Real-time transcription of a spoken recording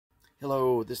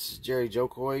Hello, this is Jerry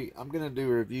Jocoy. I'm going to do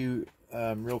a review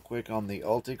real quick on the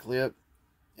ULTICLIP,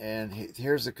 and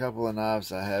here's a couple of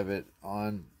knives I have it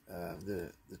on.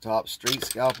 The top street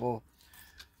scalpel.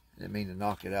 I didn't mean to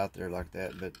knock it out there like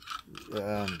that, but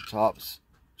top's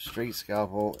street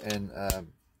scalpel, and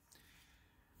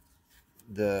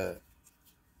the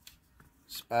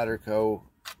Spyderco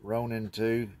Ronin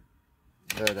 2.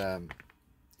 But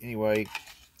anyway,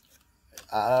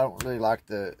 I don't really like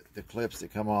the clips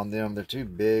that come on them. They're too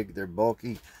big. They're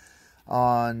bulky.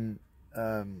 On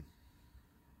well,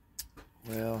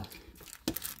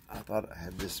 I thought I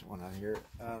had this one out here.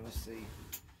 Let's see.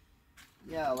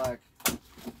 Yeah, like on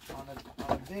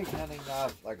a big hunting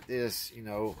knife like this, you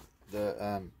know,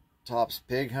 the Tops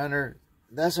Pig Hunter,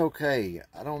 that's okay.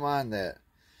 I don't mind that.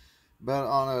 But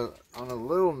on a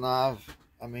little knife,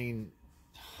 I mean,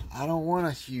 I don't want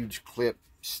a huge clip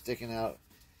sticking out.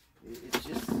 It's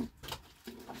just, you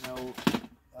know,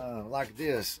 like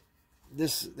this.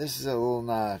 This is a little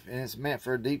knife, and it's meant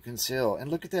for a deep conceal.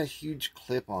 And look at that huge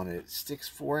clip on it. It sticks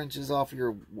 4 inches off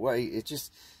your weight.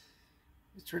 It's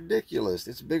ridiculous.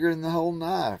 It's bigger than the whole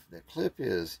knife. That clip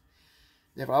is.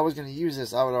 If I was going to use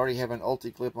this, I would already have an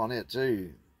ULTICLIP on it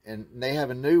too. And they have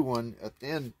a new one, a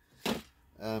thin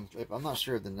clip. I'm not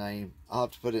sure of the name. I'll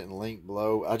have to put it in the link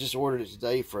below. I just ordered it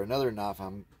today for another knife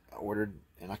I ordered,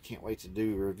 and I can't wait to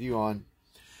do a review on.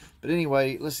 But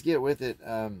anyway, let's get with it.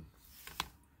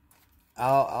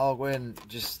 I'll go ahead and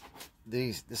just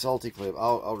this ULTICLIP.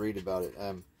 I'll read about it.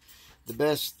 The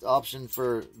best option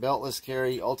for beltless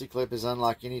carry, ULTICLIP is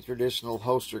unlike any traditional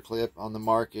holster clip on the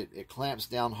market. It clamps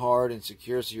down hard and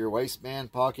secures to your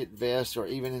waistband, pocket, vest, or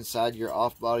even inside your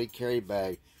off-body carry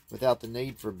bag without the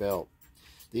need for belt.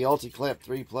 The ULTICLIP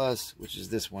 3 Plus, which is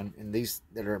this one, and these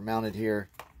that are mounted here,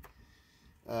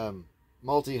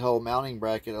 multi-hole mounting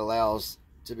bracket allows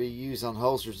to be used on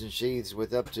holsters and sheaths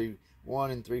with up to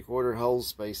 1 3/4 hole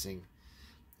spacing.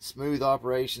 Smooth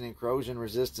operation and corrosion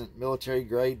resistant military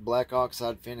grade black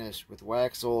oxide finish with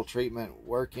wax oil treatment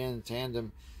work in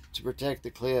tandem to protect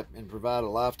the clip and provide a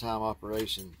lifetime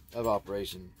operation.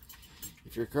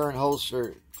 If your current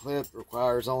holster clip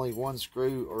requires only 1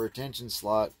 screw or retention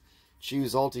slot,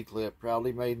 choose ULTICLIP,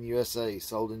 proudly made in USA,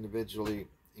 sold individually,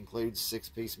 includes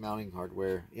 6-piece mounting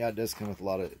hardware. Yeah, it does come with a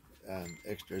lot of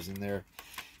extras in there.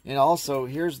 And also,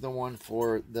 here's the one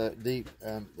for the deep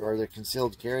or the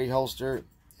concealed carry holster,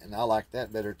 and I like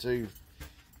that better too.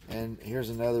 And here's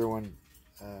another one,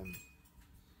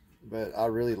 but I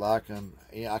really like them.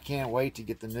 Yeah, I can't wait to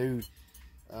get the new.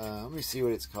 Let me see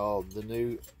what it's called. The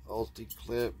new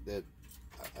ULTICLIP that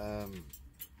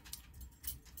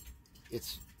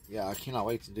yeah, I cannot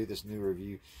wait to do this new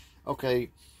review. Okay,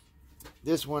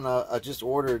 this one I just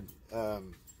ordered.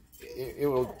 It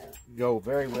will go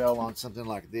very well on something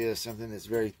like this, something that's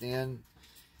very thin,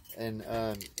 and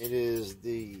it is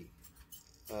the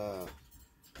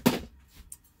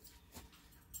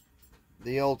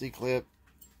ULTICLIP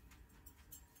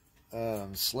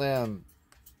Slim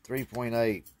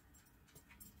 3.8.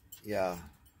 Yeah,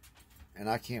 and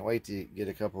I can't wait to get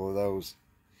a couple of those.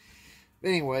 But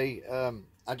anyway,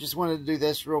 I just wanted to do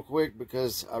this real quick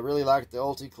because I really like the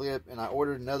ULTICLIP, and I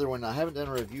ordered another one. I haven't done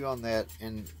a review on that,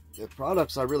 and the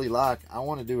products I really like, I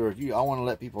want to do a review. I want to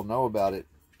let people know about it,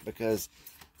 because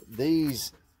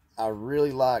these I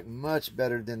really like much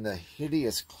better than the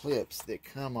hideous clips that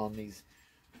come on these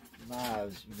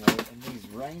knives, you know. And these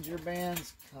Ranger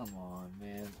bands, come on,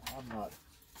 man. I'm not.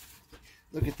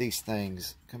 Look at these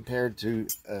things compared to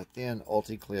a thin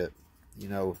ULTICLIP, you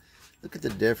know. Look at the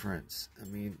difference. I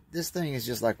mean, this thing is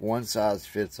just like one size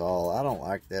fits all. I don't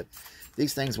like that.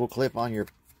 These things will clip on your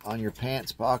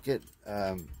pants pocket,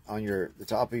 on the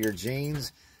top of your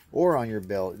jeans, or on your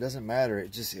belt. It doesn't matter.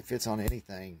 It fits on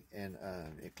anything, and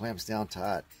it clamps down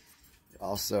tight.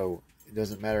 Also, it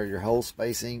doesn't matter your hole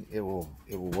spacing. It will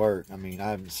work. I mean,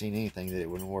 I haven't seen anything that it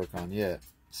wouldn't work on yet.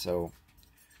 So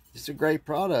it's a great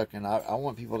product, and I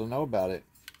want people to know about it.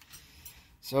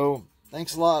 So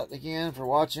thanks a lot again for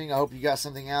watching. I hope you got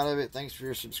something out of it. Thanks for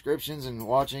your subscriptions and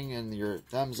watching, and your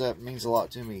thumbs up means a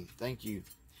lot to me. Thank you,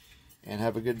 and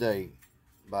have a good day.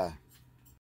 Bye.